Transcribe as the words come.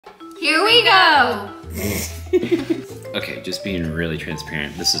Here we go. Okay, just being really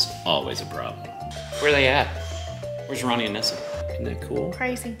transparent, this is always a problem. Where are they at? Where's Roni and Nessa? Isn't that cool?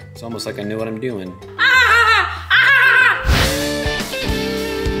 Crazy. It's almost like I know what I'm doing.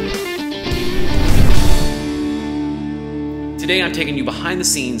 Today I'm taking you behind the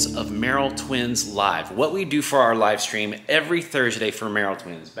scenes of Merrell Twins Live. What we do for our live stream every Thursday for Merrell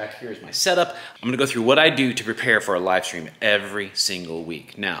Twins. Back here is my setup. I'm gonna go through what I do to prepare for a live stream every single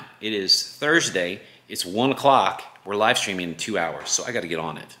week. Now, it is Thursday, it's 1 o'clock. We're live streaming in 2 hours, so I gotta get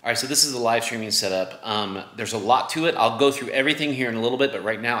on it. All right, so this is the live streaming setup. There's a lot to it. I'll go through everything here in a little bit, but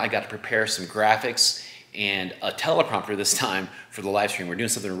right now I gotta prepare some graphics and a teleprompter this time for the live stream. We're doing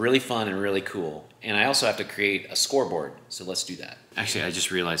something really fun and really cool. And I also have to create a scoreboard, so let's do that. Actually, I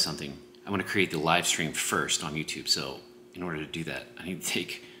just realized something. I want to create the live stream first on YouTube, so in order to do that, I need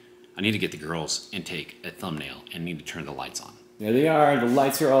to get the girls and take a thumbnail and need to turn the lights on. There they are, the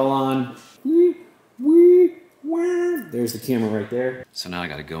lights are all on. There's the camera right there. So now I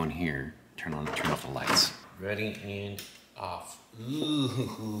gotta go in here, turn off the lights. Ready and off.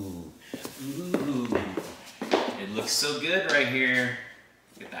 Ooh. Ooh. It looks so good right here.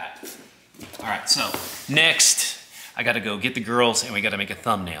 Look at that. All right, so next, I gotta go get the girls and we gotta make a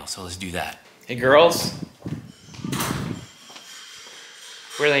thumbnail, so let's do that. Hey girls.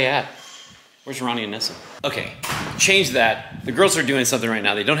 Where are they at? Where's Roni and Nessa? Okay, change that. The girls are doing something right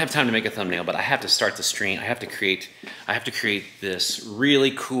now. They don't have time to make a thumbnail, but I have to start the stream. I have to create this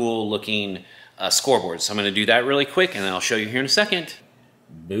really cool looking scoreboard. So I'm gonna do that really quick and then I'll show you here in a second.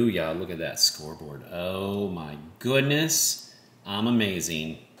 Booyah, look at that scoreboard. Oh my goodness, I'm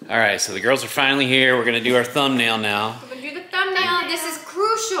amazing. All right, so the girls are finally here. We're gonna do our thumbnail now. We're gonna do the thumbnail. This is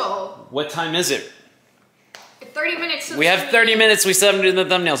crucial. What time is it? 30 minutes. We have 30 minutes. We still haven't done the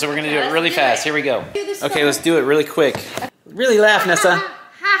thumbnail, so we're gonna do it really fast. Here we go. Okay, let's do it really quick. Really laugh, Nessa.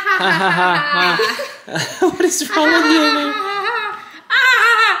 What is wrong with you?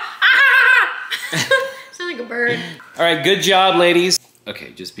 Sound like a bird. All right, good job, ladies.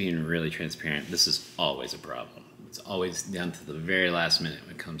 Okay, just being really transparent, this is always a problem. It's always down to the very last minute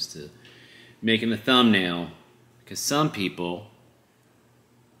when it comes to making the thumbnail, because some people...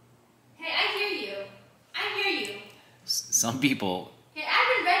 Hey, I hear you. I hear you. Some people... Hey,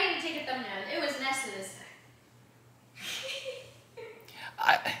 I've been ready to take a thumbnail. It was Nessa this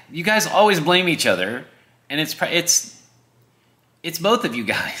time. You guys always blame each other, and it's both of you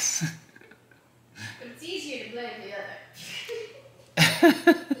guys. But it's easier to blame the other.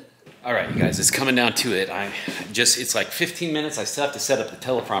 All right, you guys, it's coming down to it. It's like 15 minutes. I still have to set up the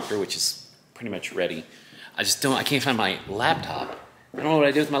teleprompter, which is pretty much ready. I can't find my laptop. I don't know what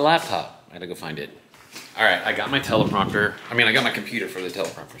I did with my laptop. I gotta go find it. All right, I got my teleprompter. I got my computer for the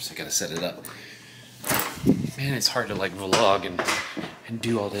teleprompter, so I gotta set it up. Man, it's hard to like vlog and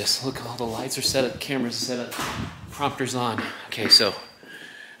do all this. Look, all the lights are set up, cameras are set up, prompter's on. Okay, so,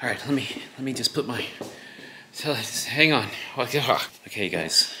 all right, let me just put my, hang on. Okay,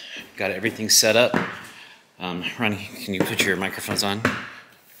 guys, got everything set up. Roni, can you put your microphones on?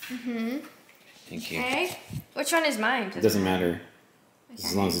 Mm-hmm. Thank you. Okay. Which one is mine? It doesn't matter. Okay.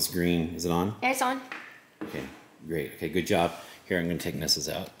 As long as it's green. Is it on? Yeah, it's on. Okay, great. Okay, good job. Here, I'm gonna take Nessa's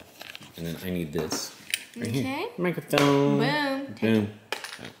out. And then I need this. Right here. Microphone. Boom. Boom.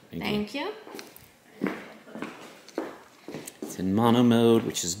 Oh, thank you. It's in mono mode,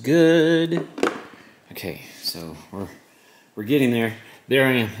 which is good. Okay, so we're getting there. There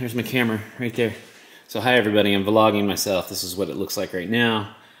I am. There's my camera right there. So hi everybody, I'm vlogging myself. This is what it looks like right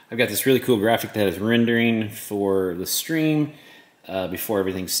now. I've got this really cool graphic that is rendering for the stream before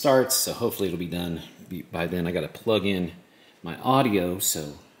everything starts. So hopefully it'll be done by then. I got to plug in my audio.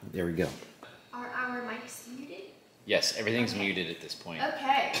 So there we go. Are our mics muted? Yes, everything's muted at this point.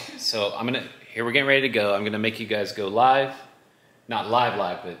 Okay. So here we're getting ready to go. I'm gonna make you guys go live. Not live,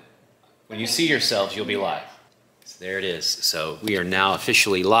 but when you see yourselves, you'll be live. So there it is. So we are now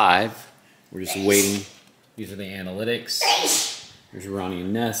officially live. We're just waiting. These are the analytics. Here's Roni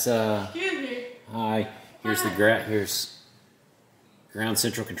and Nessa. Hi. Here's ground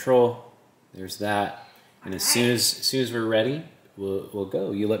central control. There's that. And as soon as we're ready, we'll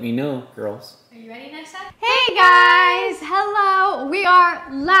go. You let me know, girls. Are you ready, Nessa? Hey guys, hello. We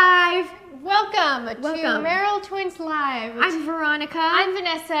are live. Welcome to Merrell Twins Live. I'm Veronica. I'm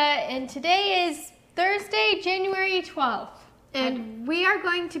Vanessa, and today is Thursday, January 12th. And we are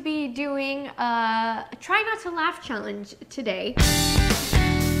going to be doing a Try Not to Laugh challenge today.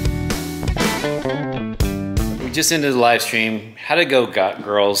 We just ended the live stream. How'd it go,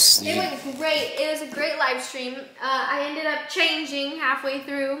 girls? It went great. It was a great live stream. I ended up changing halfway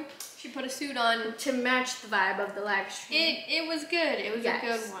through. She put a suit on to match the vibe of the live stream. It was good. It was a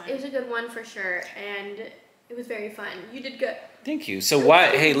good one. It was a good one for sure, and it was very fun. You did good. Thank you. So why?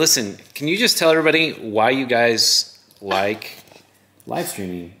 Hey, listen. Can you just tell everybody why you guys like live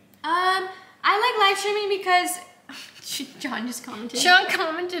streaming? I like live streaming because John just commented. John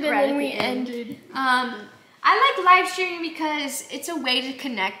commented, and then we ended. I like live streaming because it's a way to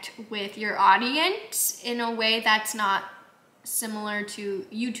connect with your audience in a way that's not similar to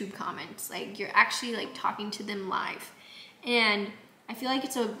YouTube comments. Like, you're actually like talking to them live, and I feel like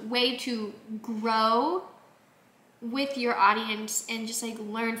it's a way to grow with your audience and just like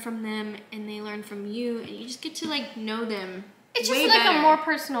learn from them, and they learn from you, and you just get to like know them. It's just like a more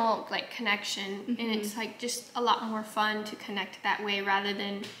personal like connection, and it's like just a lot more fun to connect that way rather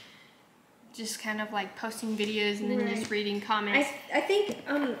than just kind of like posting videos and then just reading comments. I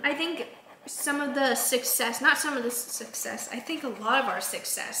think some of the success, not some of the success, I think a lot of our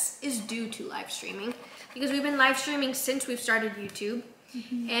success is due to live streaming, because we've been live streaming since we've started YouTube,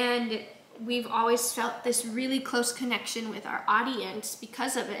 and we've always felt this really close connection with our audience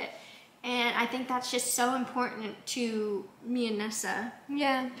because of it. And I think that's just so important to me and Nessa.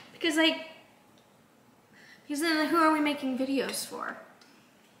 Yeah. Because then who are we making videos for?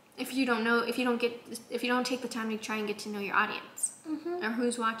 If you don't know, if you don't take the time to try and get to know your audience, or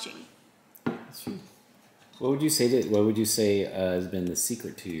who's watching. That's true. What would you say has been the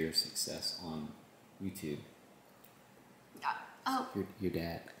secret to your success on YouTube? Your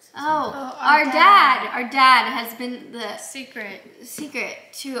dad. Our dad has been the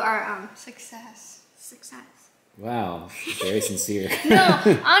secret to our success. Wow, very sincere. No,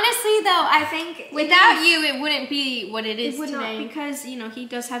 honestly though, I think without you, it wouldn't be what it is today. Not, because he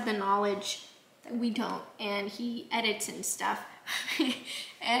does have the knowledge that we don't, and he edits and stuff,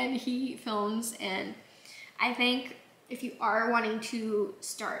 and he films, and I think if you are wanting to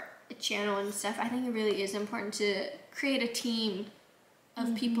start a channel and stuff, I think it really is important to create a team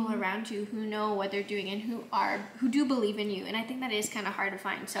of people around you who know what they're doing and who do believe in you, and I think that is kind of hard to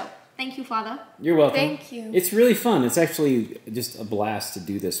find. So thank you, Father. You're welcome. Thank you. It's really fun. It's actually just a blast to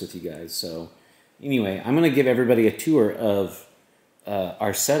do this with you guys. So anyway, I'm going to give everybody a tour of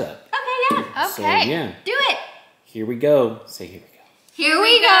our setup. Okay, yeah. So, yeah. Do it. Here we go. Say here we go. Here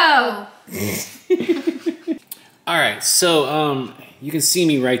we go. All right, so you can see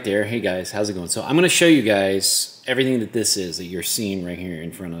me right there. Hey guys, how's it going? So I'm going to show you guys everything that this is that you're seeing right here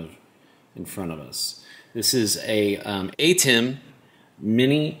in front of us. This is a ATEM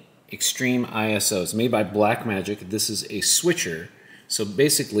Mini Extreme ISO. It's made by Blackmagic. This is a switcher. So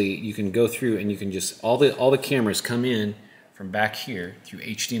basically, you can go through and you can just all the cameras come in from back here through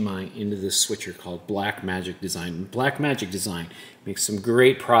HDMI into this switcher called Blackmagic Design. Blackmagic Design makes some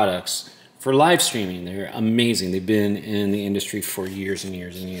great products for live streaming. They're amazing. They've been in the industry for years and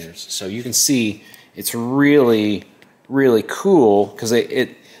years and years. So you can see it's really, really cool because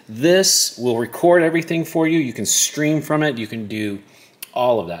this will record everything for you. You can stream from it. You can do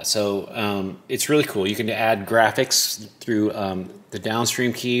all of that. So it's really cool. You can add graphics through the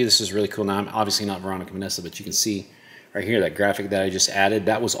downstream key. This is really cool. Now I'm obviously not Veronica Vanessa, but you can see right here that graphic that I just added.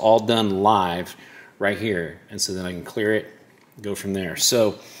 That was all done live right here. And so then I can clear it, go from there.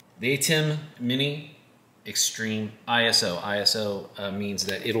 So the ATEM Mini Extreme ISO. ISO means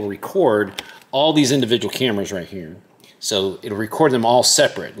that it'll record all these individual cameras right here. So it'll record them all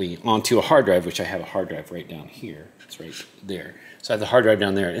separately onto a hard drive, which I have a hard drive right down here. It's right there. So I have the hard drive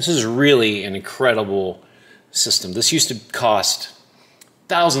down there. This is really an incredible system. This used to cost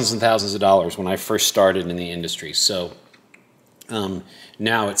thousands and thousands of dollars when I first started in the industry. So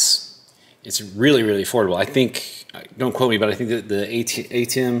now it's really, really affordable. I think, don't quote me, but I think that the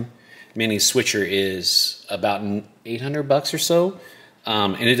ATEM Mini switcher is about $800 or so,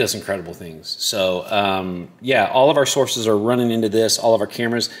 and it does incredible things. So yeah, all of our sources are running into this, all of our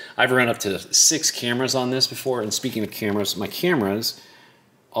cameras. I've run up to 6 cameras on this before, and speaking of cameras, my cameras,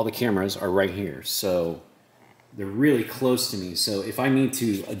 all the cameras are right here. So they're really close to me. So if I need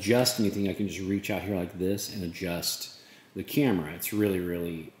to adjust anything, I can just reach out here like this and adjust the camera. It's really,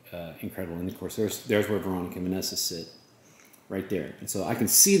 really incredible. And of course, there's where Veronica and Vanessa sit, right there. And so I can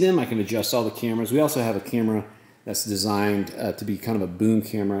see them. I can adjust all the cameras. We also have a camera that's designed to be kind of a boom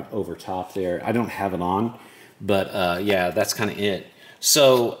camera over top there. I don't have it on, but yeah, that's kind of it.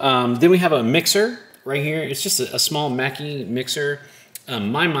 So then we have a mixer right here. It's just a small Mackie mixer.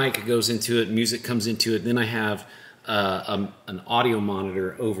 My mic goes into it, music comes into it. Then I have an audio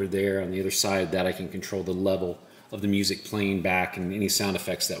monitor over there on the other side that I can control the level of the music playing back and any sound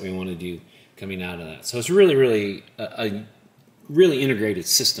effects that we want to do coming out of that. So it's really, really a really integrated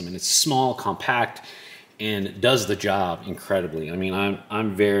system, and it's small, compact, and does the job incredibly. I mean,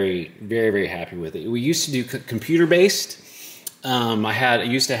 I'm very, very, very happy with it. We used to do computer-based. I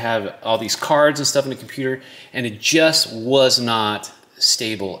used to have all these cards and stuff in the computer, and it just was not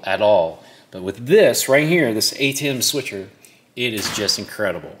stable at all. But with this right here, this ATEM switcher, it is just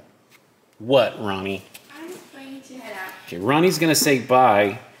incredible. What, Roni? I'm going to head out. Okay, Ronnie's gonna say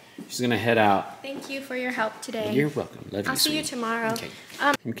bye. She's gonna head out. Thank you for your help today. You're welcome. Love you, I'll see you tomorrow. Okay.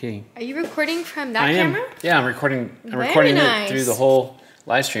 Okay. Are you recording from that camera? Yeah, I'm recording. I'm recording it through the whole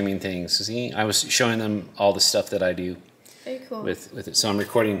live streaming thing. So see, I was showing them all the stuff that I do. Very cool. With it. So I'm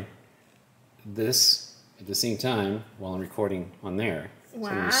recording this at the same time while I'm recording on there. Wow.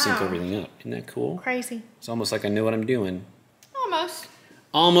 So I'm gonna sync everything up. Isn't that cool? Crazy. It's almost like I know what I'm doing. Almost.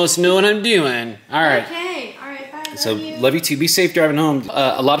 Almost know what I'm doing. All right. Okay. All right. Bye. So love you too. Be safe driving home.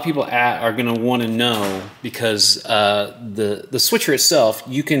 A lot of people are going to want to know because the switcher itself,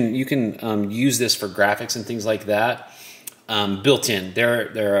 you can use this for graphics and things like that built in.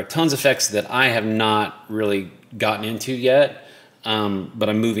 There are tons of effects that I have not really gotten into yet, but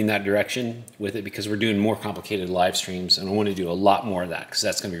I'm moving that direction with it because we're doing more complicated live streams, and I want to do a lot more of that because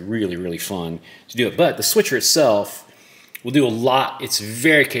that's going to be really, really fun to do it. But the switcher itself will do a lot. It's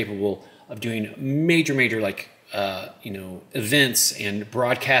very capable of doing major like events and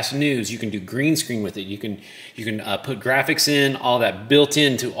broadcast news. You can do green screen with it. You can put graphics in, all that built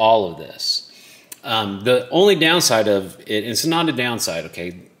into all of this. The only downside of it, and it's not a downside,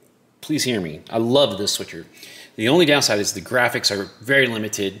 okay? Please hear me. I love this switcher. The only downside is the graphics are very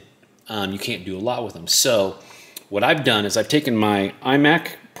limited. You can't do a lot with them. So what I've done is I've taken my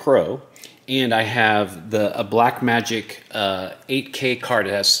iMac Pro and I have a Blackmagic 8K card.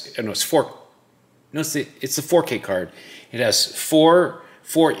 It has, it's the 4K card. It has four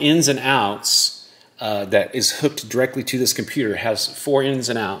ins and outs that is hooked directly to this computer. It has 4 ins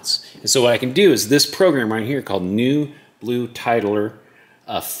and outs. And so what I can do is this program right here called New Blue Titler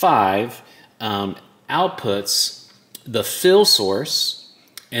 5 outputs the fill source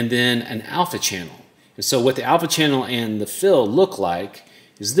and then an alpha channel. And so what the alpha channel and the fill look like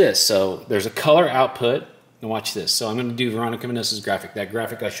is this. So there's a color output, and watch this. So I'm going to do Veronica Vanessa's graphic. That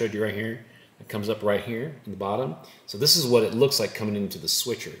graphic I showed you right here, it comes up right here in the bottom. So this is what it looks like coming into the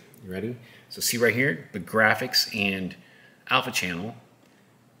switcher. You ready? So see right here, the graphics and alpha channel,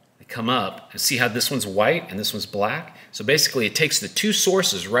 they come up, and see how this one's white and this one's black? So basically it takes the two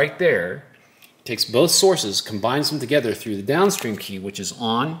sources right there, it takes both sources, combines them together through the downstream key, which is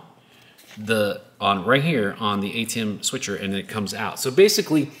on right here on the ATEM switcher, and then it comes out. So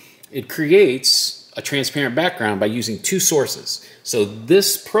basically it creates a transparent background by using two sources. So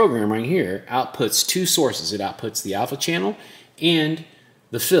this program right here outputs two sources. It outputs the alpha channel and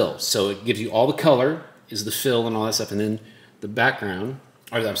the fill. So it gives you all the color is the fill and all that stuff, and then the background,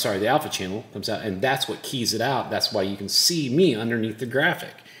 or I'm sorry, the alpha channel comes out, and that's what keys it out. That's why you can see me underneath the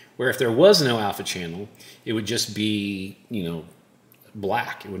graphic. Where if there was no alpha channel, it would just be,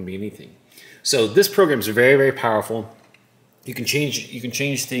 black. It wouldn't be anything. So this program is very, very powerful. You can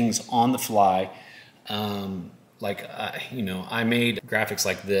change things on the fly. I made graphics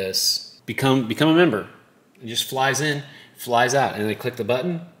like this. Become a member. It just flies in, flies out, and I click the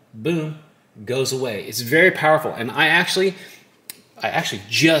button, boom, goes away. It's very powerful, and I actually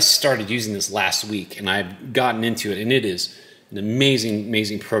just started using this last week, and I've gotten into it, and it is an amazing,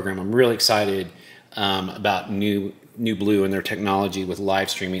 amazing program. I'm really excited about New Blue and their technology with live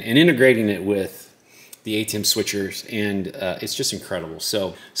streaming and integrating it with the ATEM switchers, and it's just incredible.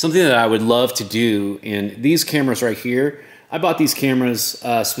 So something that I would love to do, and these cameras right here, I bought these cameras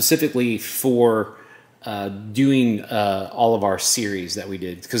specifically for doing all of our series that we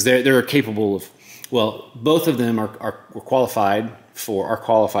did, because they're capable of, well, both of them are qualified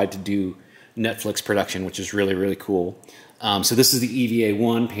to do Netflix production, which is really, really cool. So this is the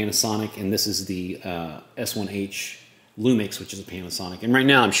EVA1 Panasonic, and this is the S1H Lumix, which is a Panasonic. And right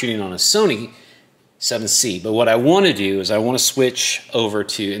now I'm shooting on a Sony 7C. But what I want to do is I want to switch over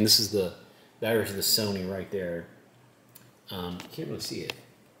to, and this is the battery to the Sony right there. You can't really see it.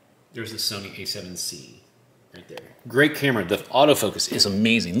 There's the Sony A7C right there. Great camera. The autofocus is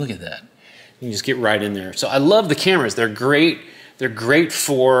amazing. Look at that. You can just get right in there. So I love the cameras. They're great. They're great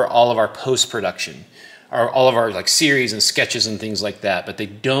for all of our post-production, or all of our series and sketches and things like that, but they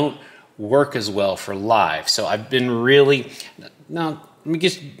don't work as well for live. So I've been really,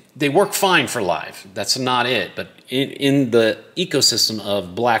 they work fine for live. That's not it. But in the ecosystem of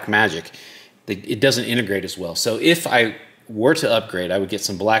Blackmagic, it doesn't integrate as well. So if I were to upgrade, I would get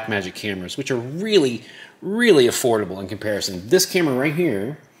some Blackmagic cameras, which are really, really affordable in comparison. This camera right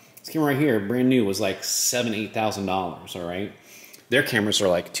here, brand new, was like $7,000, $8,000, all right? Their cameras are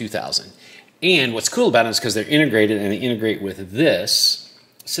like $2,000. And what's cool about it is because they're integrated and they integrate with this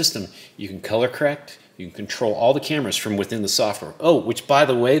system, you can color correct, you can control all the cameras from within the software. Oh, which by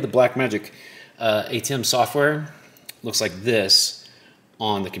the way, the Blackmagic ATEM software looks like this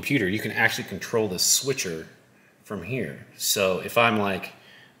on the computer. You can actually control the switcher from here. So if I'm like,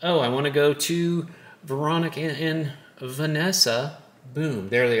 oh, I want to go to Veronica and Vanessa, boom,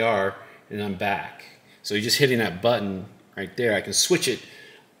 there they are, and I'm back. So you're just hitting that button right there. I can switch it.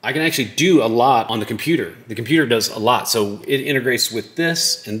 I can actually do a lot on the computer. The computer does a lot. So it integrates with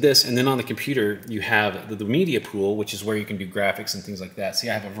this, and then on the computer you have the media pool, which is where you can do graphics and things like that. See,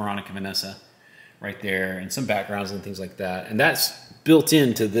 I have a Veronica Vanessa right there and some backgrounds and things like that. And that's built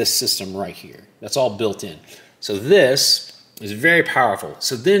into this system right here. That's all built in. So this is very powerful.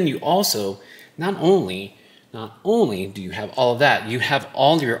 So then you also, not only do you have all of that, you have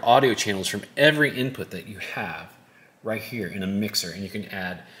all your audio channels from every input that you have right here in a mixer, and you can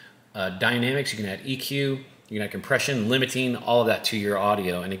add dynamics, you can add EQ, you can add compression, limiting, all of that to your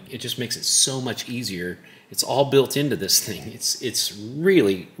audio, and it just makes it so much easier. It's all built into this thing. It's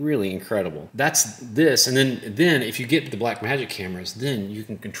really, really incredible. That's this, and then if you get the Blackmagic cameras, then you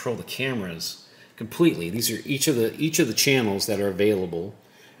can control the cameras completely. These are each of the channels that are available.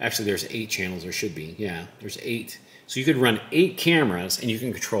 Actually, there's 8 channels. There should be. Yeah, there's 8. So you could run 8 cameras, and you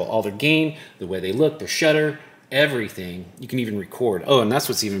can control all their gain, the way they look, their shutter, everything. You can even record. Oh, and that's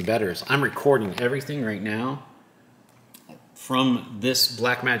what's even better is I'm recording everything right now from this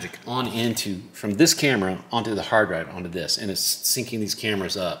Blackmagic from this camera onto the hard drive onto this, and it's syncing these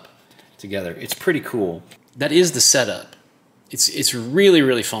cameras up together. It's pretty cool. That is the setup. It's really,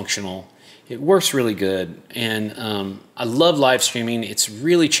 really functional. It works really good, and I love live streaming. It's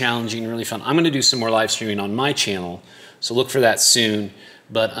really challenging, really fun. I'm going to do some more live streaming on my channel, so look for that soon.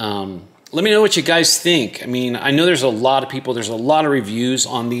 But let me know what you guys think. I mean, I know there's a lot of people, there's a lot of reviews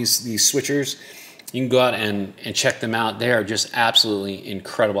on these switchers. You can go out and check them out. They are just absolutely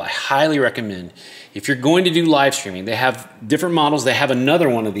incredible. I highly recommend, if you're going to do live streaming, they have different models. They have another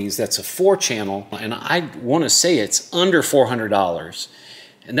one of these that's a 4-channel, and I want to say it's under $400.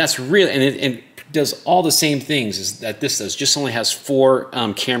 And that's really, and it does all the same things as that this does, just only has 4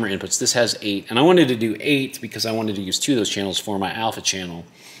 camera inputs. This has 8, and I wanted to do 8 because I wanted to use 2 of those channels for my alpha channel,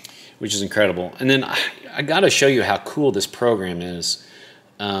 which is incredible. And then I got to show you how cool this program is.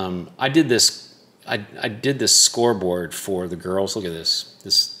 I did this scoreboard for the girls. Look at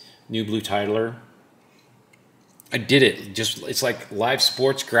this new blue titler. I did it just, it's like live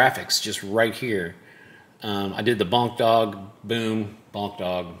sports graphics just right here. I did the bonk dog, boom, bonk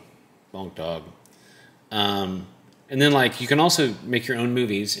dog, bonk dog. And then like you can also make your own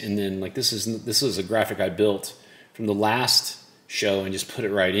movies, and then like this is a graphic I built from the last show and just put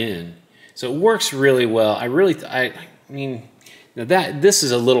it right in. So it works really well. I mean, now this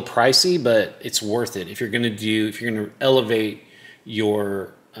is a little pricey, but it's worth it if you're going to elevate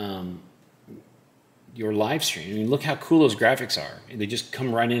your live stream. I mean, look how cool those graphics are. They just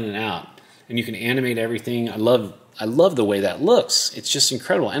come right in and out, and you can animate everything. I love the way that looks. It's just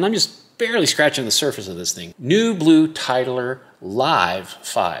incredible, and I'm just barely scratching the surface of this thing. New Blue Titler Live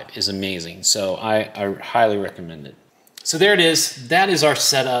 5 is amazing, so I highly recommend it. So there it is. That is our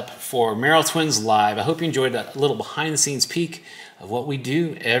setup for Merrell Twins Live. I hope you enjoyed that little behind-the-scenes peek of what we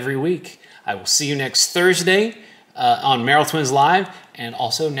do every week. I will see you next Thursday on Merrell Twins Live, and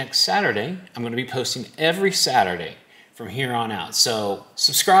also next Saturday. I'm going to be posting every Saturday from here on out. So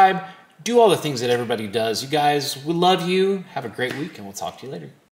subscribe, do all the things that everybody does. You guys, we love you. Have a great week, and we'll talk to you later.